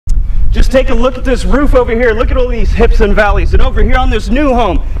Just take a look at this roof over here. Look at all these hips and valleys. And over here on this new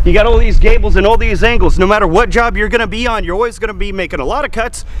home, you got all these gables and all these angles. No matter what job you're gonna be on, you're always gonna be making a lot of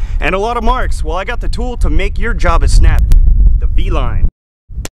cuts and a lot of marks. Well, I got the tool to make your job a snap, the V-Line.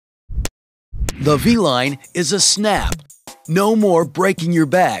 The V-Line is a snap. No more breaking your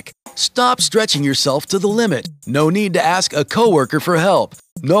back. Stop stretching yourself to the limit. No need to ask a coworker for help.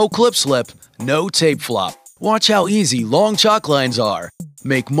 No clip slip, no tape flop. Watch how easy long chalk lines are.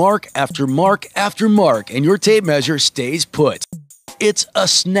 Make mark after mark after mark and your tape measure stays put. It's a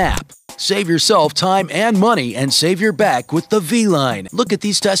snap. Save yourself time and money and save your back with the V-Line. Look at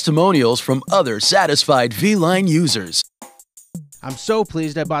these testimonials from other satisfied V-Line users. I'm so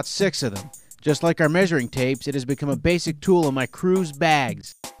pleased I bought 6 of them. Just like our measuring tapes, it has become a basic tool in my crew's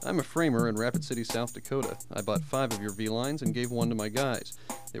bags. I'm a framer in Rapid City, South Dakota. I bought 5 of your V-Lines and gave one to my guys.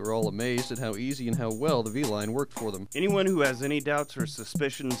 They were all amazed at how easy and how well the V-Line worked for them. Anyone who has any doubts or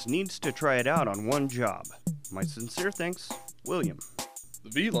suspicions needs to try it out on one job. My sincere thanks, William.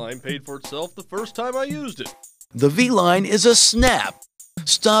 The V-Line paid for itself the first time I used it. The V-Line is a snap.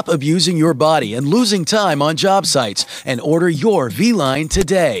 Stop abusing your body and losing time on job sites and order your V-Line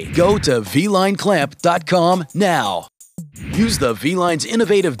today. Go to vlineclamp.com now. Use the V-Line's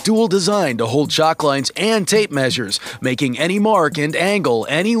innovative dual design to hold chalk lines and tape measures, making any mark and angle,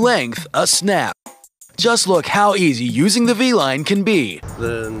 any length, a snap. Just look how easy using the V-Line can be.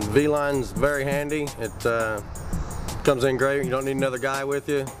 The V-Line's very handy. It comes in great. You don't need another guy with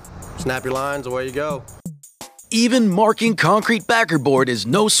you. Snap your lines, away you go. Even marking concrete backerboard is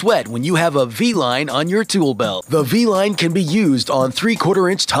no sweat when you have a V-Line on your tool belt. The V-Line can be used on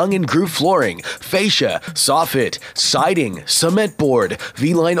 3/4-inch tongue and groove flooring, fascia, soffit, siding, cement board.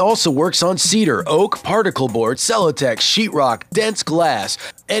 V-Line also works on cedar, oak, particle board, Celotex, sheetrock, dense glass,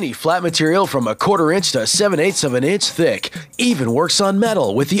 any flat material from 1/4 inch to 7/8 of an inch thick. Even works on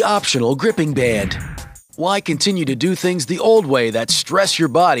metal with the optional gripping band. Why continue to do things the old way that stress your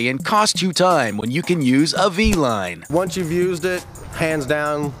body and cost you time when you can use a V-Line? Once you've used it, hands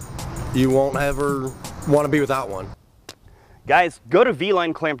down, you won't ever want to be without one. Guys, go to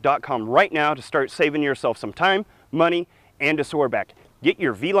vlineclamp.com right now to start saving yourself some time, money, and a sore back. Get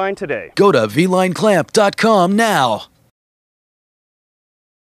your V-Line today. Go to vlineclamp.com now.